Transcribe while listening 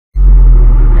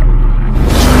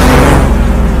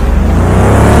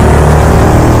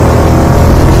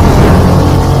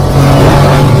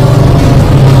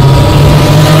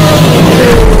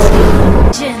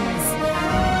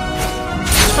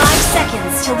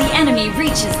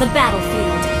reaches the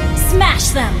battlefield, smash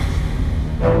them!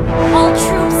 All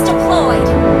troops deployed!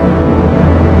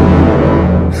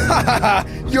 Ha ha ha!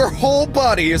 Your whole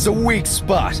body is a weak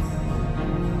spot!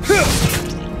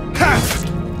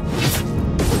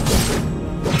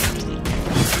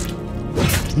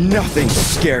 Nothing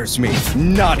scares me,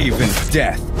 not even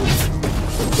death.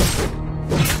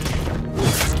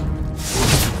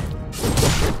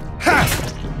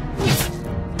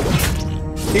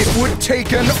 It would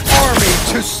take an army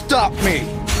to stop me!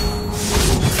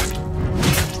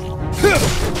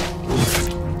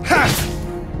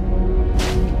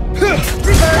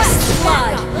 First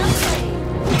blood!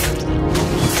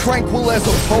 Tranquil as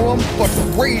a poem, but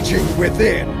raging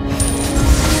within.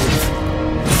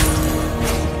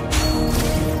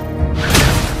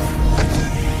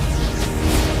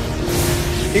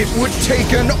 It would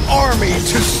take an army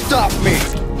to stop me!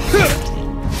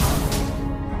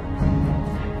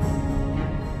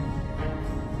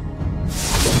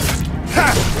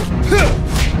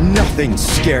 Nothing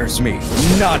scares me,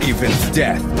 not even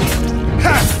death.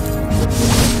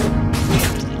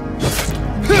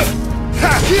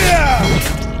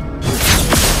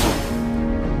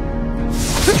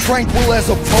 Tranquil as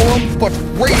a poem, but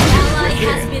raging Ally within.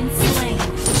 has been slain.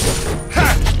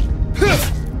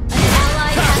 An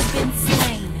ally has been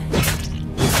slain.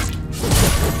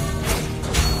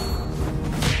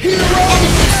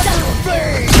 Heroes never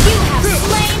fade! You have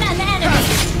slain an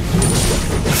enemy.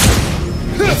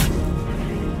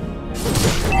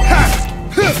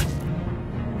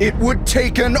 It would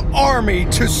take an army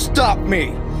to stop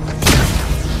me!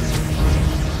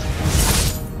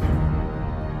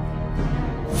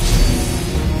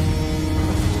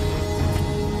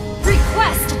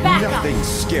 Request backup. Nothing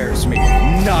scares me,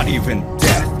 not even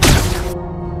death.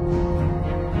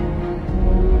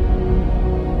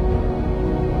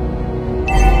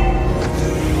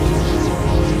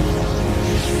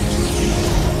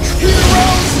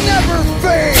 Heroes never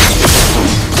fade!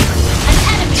 An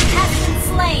enemy has been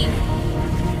slain.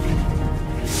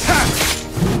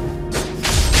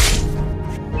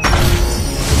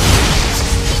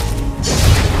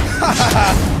 Ha ha ha!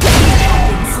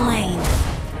 Been slain.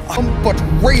 But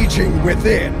raging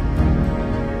within.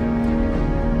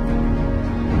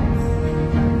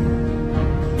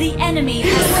 The enemy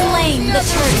has slain the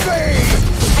turtle. Fade!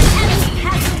 An enemy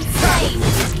has been slain.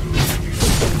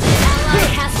 An ally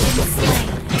has been slain.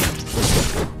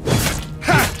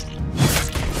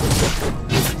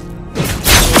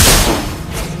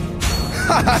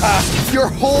 Ha ha ha! Your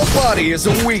whole body is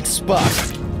a weak spot.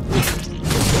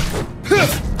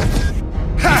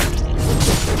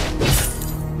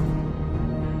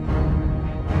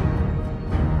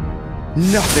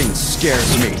 Nothing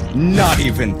scares me, not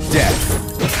even death.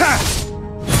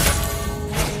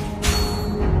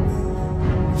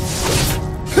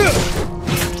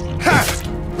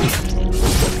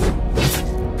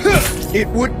 It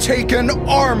would take an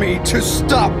army to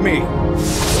stop me.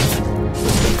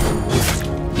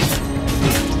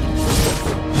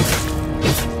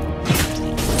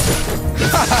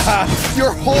 Ha ha ha!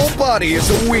 Your whole body is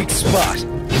a weak spot.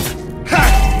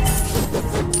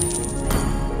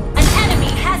 An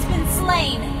enemy has been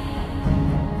slain.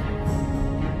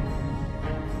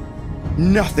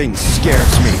 Nothing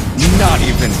scares me, not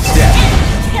even death.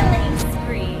 Killing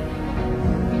spree.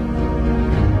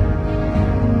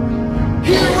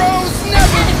 Heroes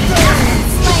never fade!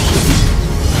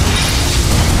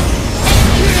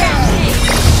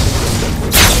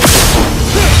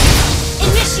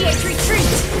 Initiate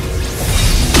retreat.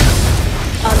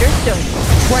 Understood.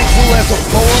 Tranquil as a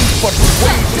poem, but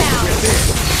raging within.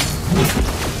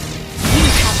 You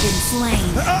have been slain.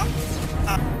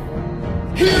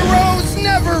 Heroes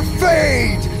never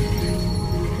fade!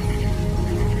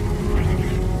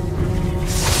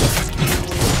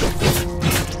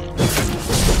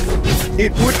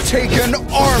 It would take an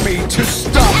army to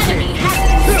stop Enemy me. has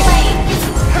been slain.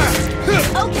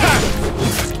 Okay.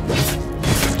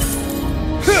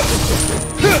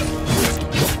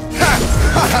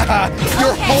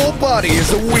 Your whole body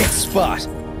is a weak spot.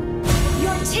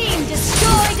 Your team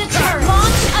destroyed a turret.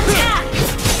 Launch attack.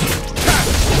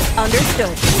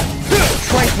 Understood.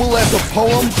 Tranquil as a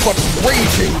poem, but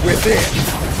raging within.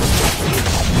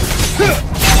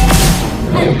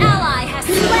 An ally has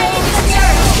slain the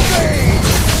turtle. Fade!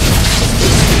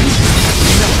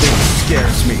 Nothing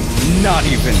scares me, not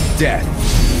even death.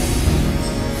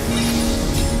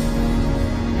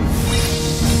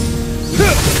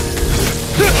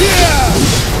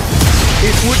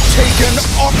 It would take an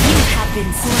You have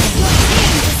been slain.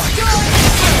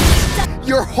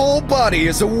 Your whole body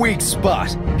is a weak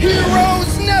spot.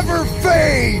 Heroes never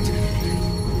fade!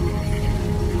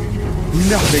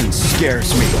 Nothing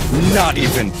scares me, not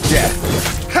even death.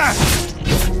 Ha!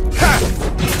 Ha!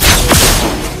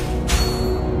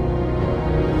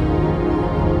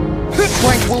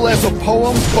 Tranquil as a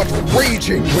poem, but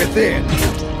raging within.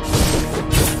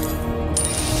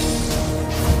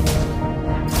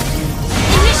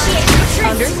 Initiate retreat.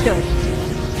 Understood.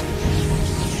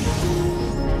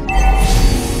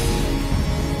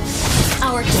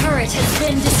 Our turret has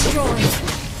been destroyed.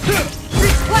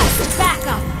 Request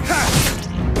backup.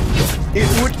 It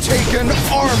would take an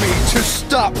army to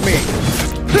stop me.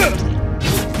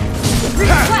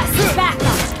 Request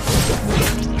backup.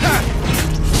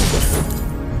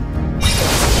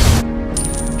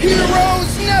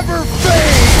 Heroes never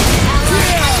fade!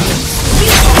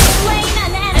 You have slain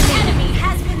an enemy. An enemy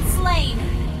has been slain.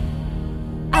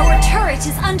 Our turret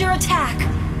is under attack.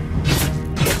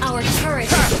 Our turret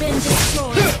has been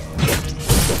destroyed.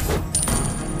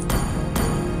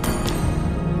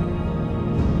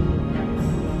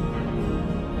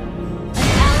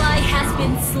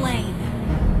 Been slain.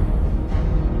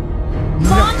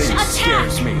 Launch Nothing attack.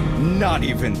 scares me, not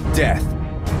even death.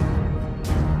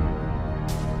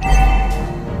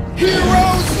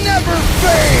 Heroes never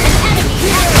fade!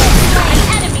 An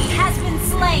enemy has been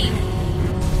slain.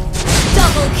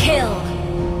 Double kill.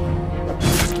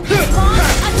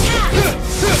 Launch attack.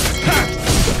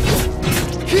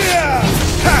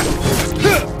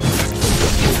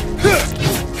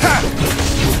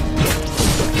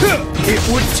 It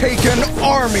would take an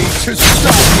army to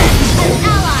stop me! An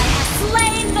ally has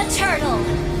slain the turtle!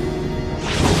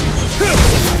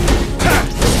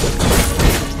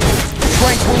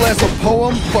 Tranquil as a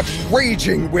poem, but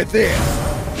raging within.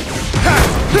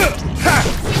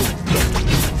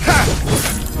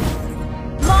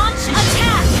 Launch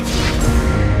attack!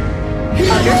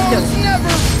 Heroes never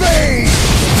fade!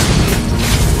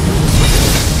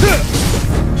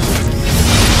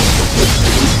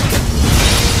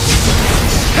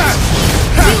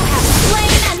 You have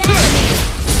slain an enemy!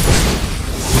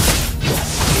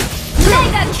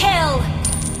 Mega kill!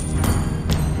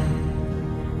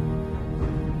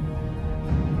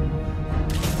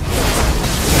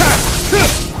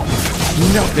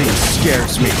 Nothing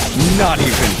scares me, not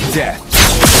even death.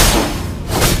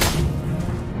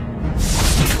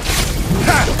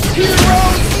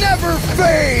 Heroes never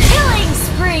fade! Killing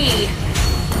spree!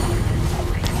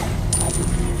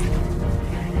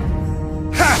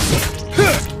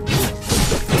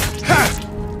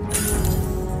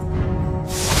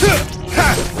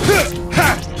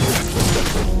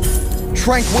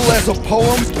 Tranquil as a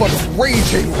poem, but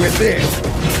raging within.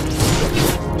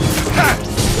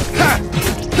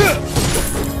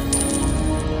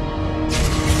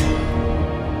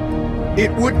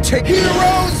 It would take—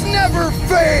 Heroes never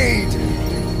fade!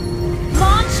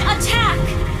 Launch attack!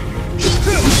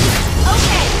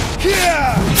 Okay,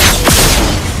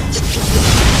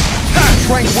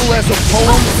 Tranquil as a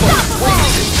poem, but unstoppable!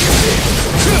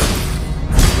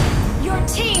 Your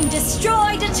team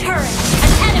destroyed a turret!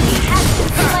 An enemy has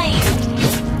been slain!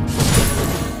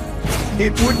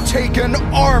 it would take an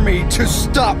army to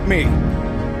stop me.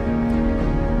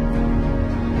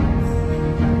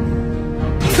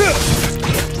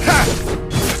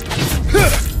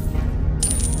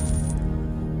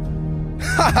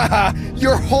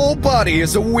 Your whole body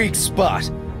is a weak spot.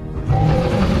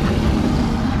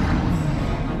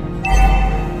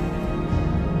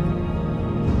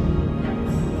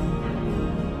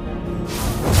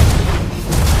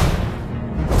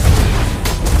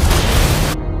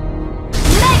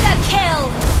 Mega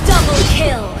kill! Double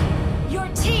kill! Your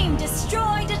team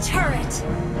destroyed a turret!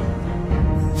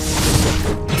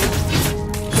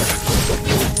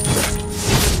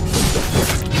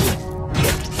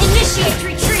 Initiate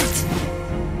retreat!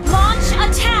 Launch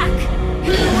attack!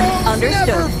 Heroes Understood.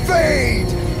 never fade!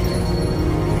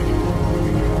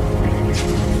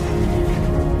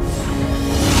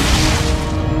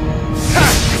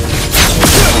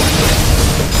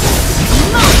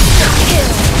 Monster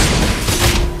kill!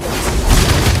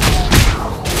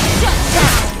 Shut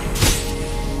down!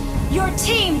 Your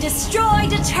team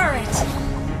destroyed a turret!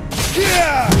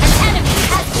 Yeah! An enemy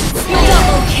has been slain!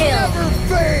 Double kill! Never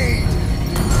fade!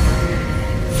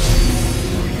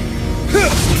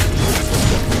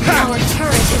 Our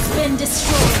turret has been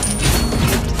destroyed!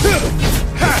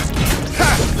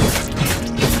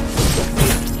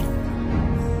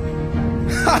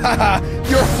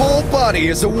 Your whole body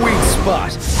is a weak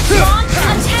spot. Launch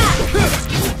attack!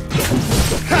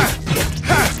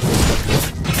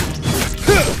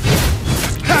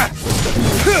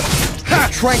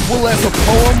 Tranquil as a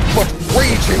poem, but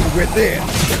raging within.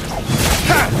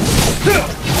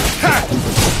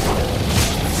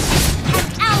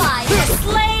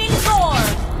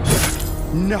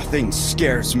 Nothing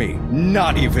scares me,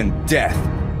 not even death.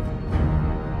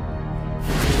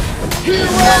 Heroes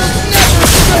never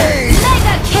fade!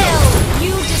 Mega kill!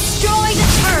 You destroyed a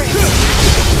turret!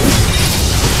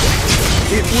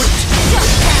 It would... Shut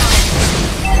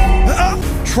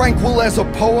down! Tranquil as a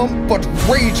poem, but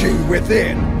raging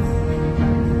within.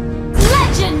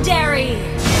 Legendary!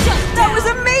 Shut down! That was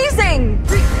amazing!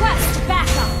 Request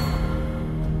backup!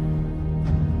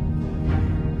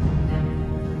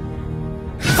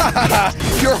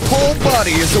 Your whole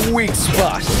body is a weak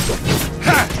spot.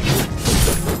 Ha!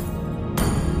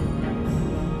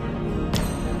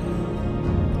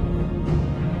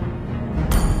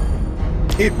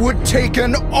 It would take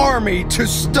an army to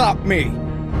stop me.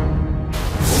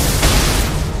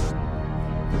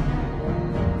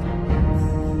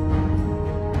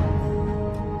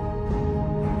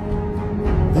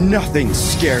 Nothing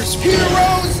scares me.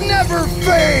 Heroes never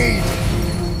fade!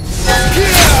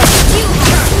 You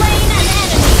have slain an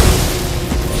enemy!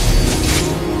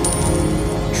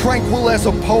 Tranquil as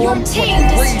a poem, Your team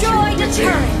but destroyed raging a within.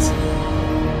 turret!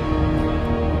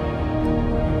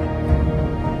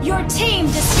 Your team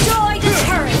destroyed a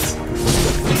turret!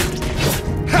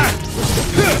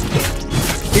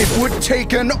 It would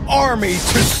take an army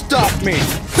to stop me.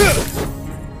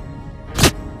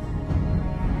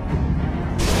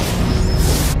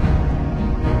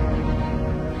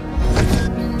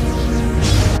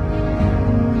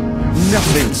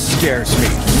 Nothing scares me,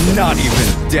 not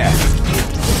even death.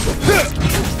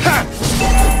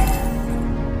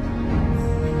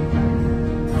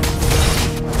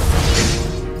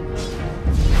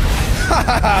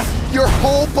 Your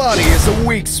whole body is a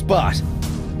weak spot.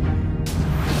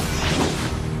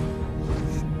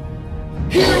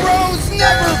 Heroes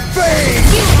never fade!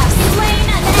 You have slain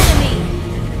an enemy!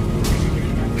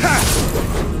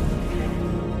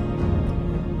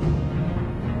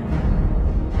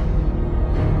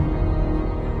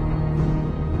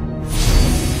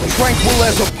 Tranquil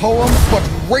as a poem, but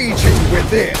raging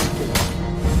within.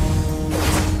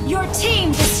 Your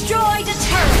team destroyed a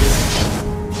turret!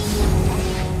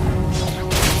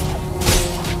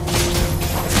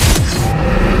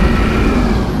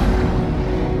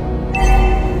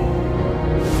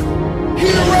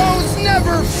 Heroes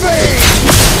never fade!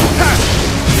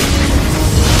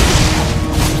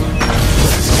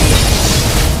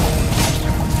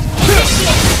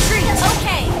 Initiate retreat,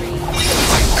 okay!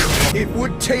 It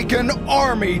would take an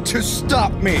army to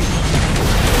stop me. An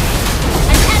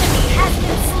enemy has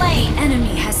been slain!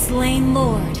 Enemy has slain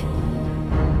Lord.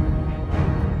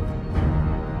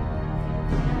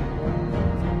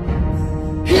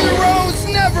 Heroes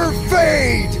never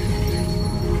fade!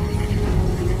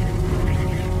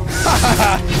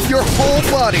 Your whole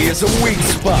body is a weak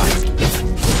spot.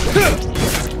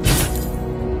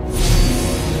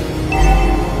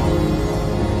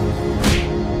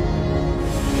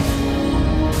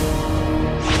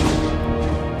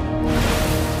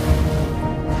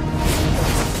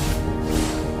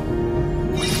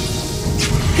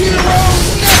 Heroes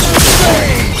never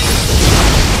fade!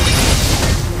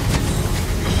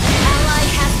 Ally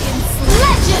has been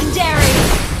legendary!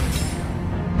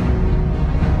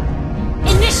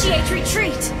 Initiate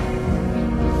retreat!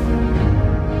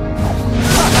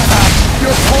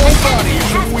 Your whole body is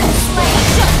Has a been weak slain!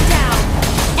 Shut down!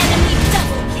 Enemy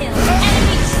double kill!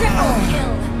 Enemy triple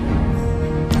kill!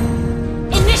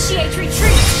 Initiate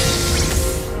retreat!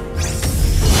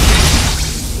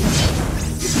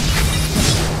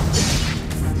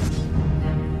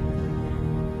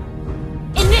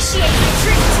 Initiate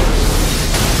retreat!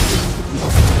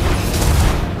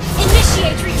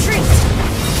 Initiate retreat!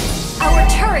 Our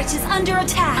turret is under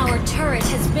attack! Our turret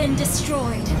has been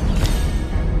destroyed.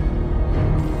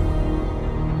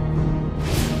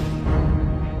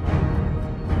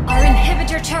 Our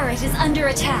inhibitor turret is under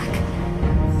attack.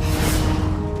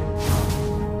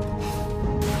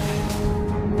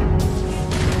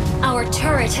 Our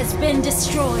turret has been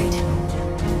destroyed.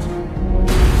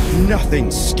 Nothing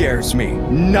scares me,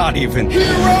 not even...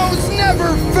 Heroes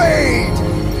never fade!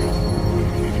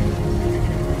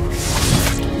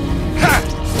 Ha!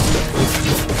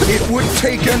 It would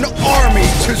take an army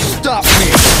to stop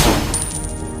me!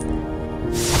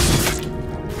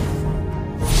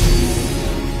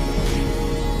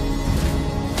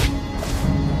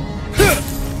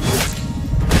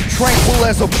 Tranquil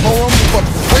as a poem, but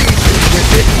raging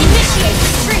with it. Initiate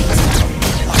retreat!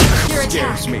 Your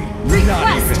attack. Scares me, not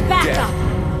Request even backup. death.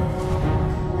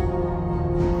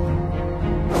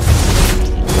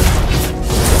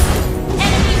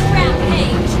 Enemy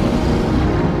rampage.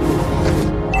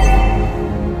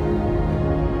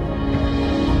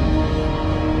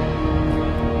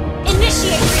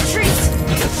 Initiate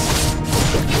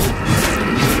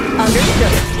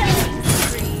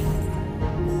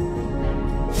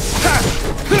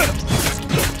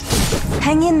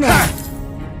Hang in there.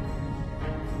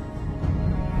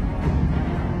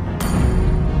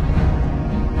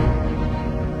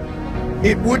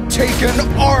 It would take an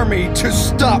army to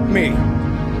stop me.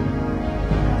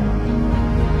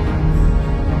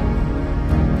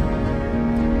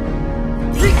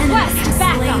 Request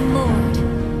backup, Lord.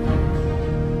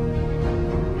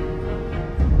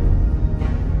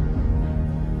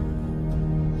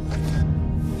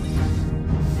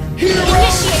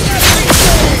 Initiate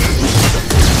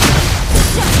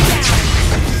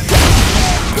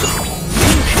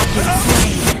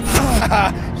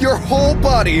Your whole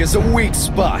body is a weak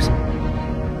spot.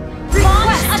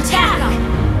 Launch attack!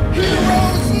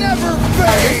 Heroes never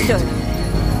fade! Understood.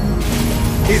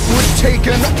 It would take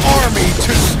an army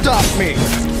to stop me.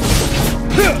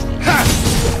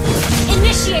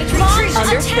 Initiate launch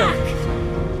attack!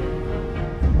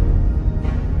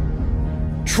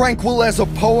 Tranquil as a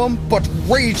poem, but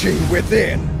raging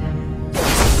within.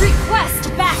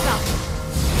 Request backup!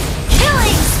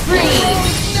 Killing spree!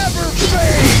 Heroes never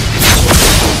fade!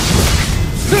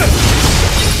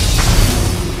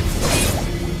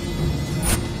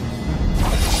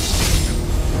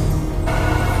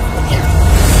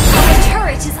 Our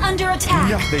turret is under attack!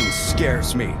 Nothing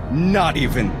scares me, not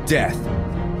even death.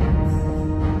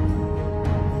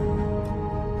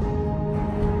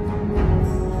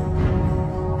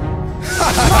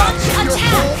 Launch Your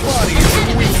attack! whole body is a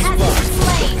Enemy weak has spot. been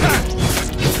slain!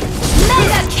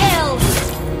 Mega kill!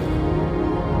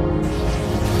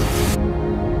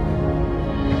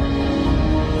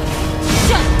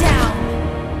 Shut down!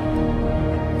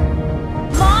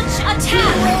 Launch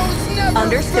attack! Heroes never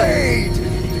Understood. fade!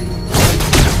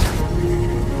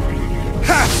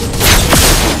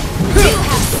 You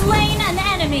have slain an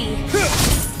enemy!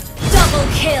 Double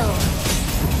kill!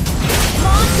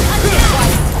 Launch attack!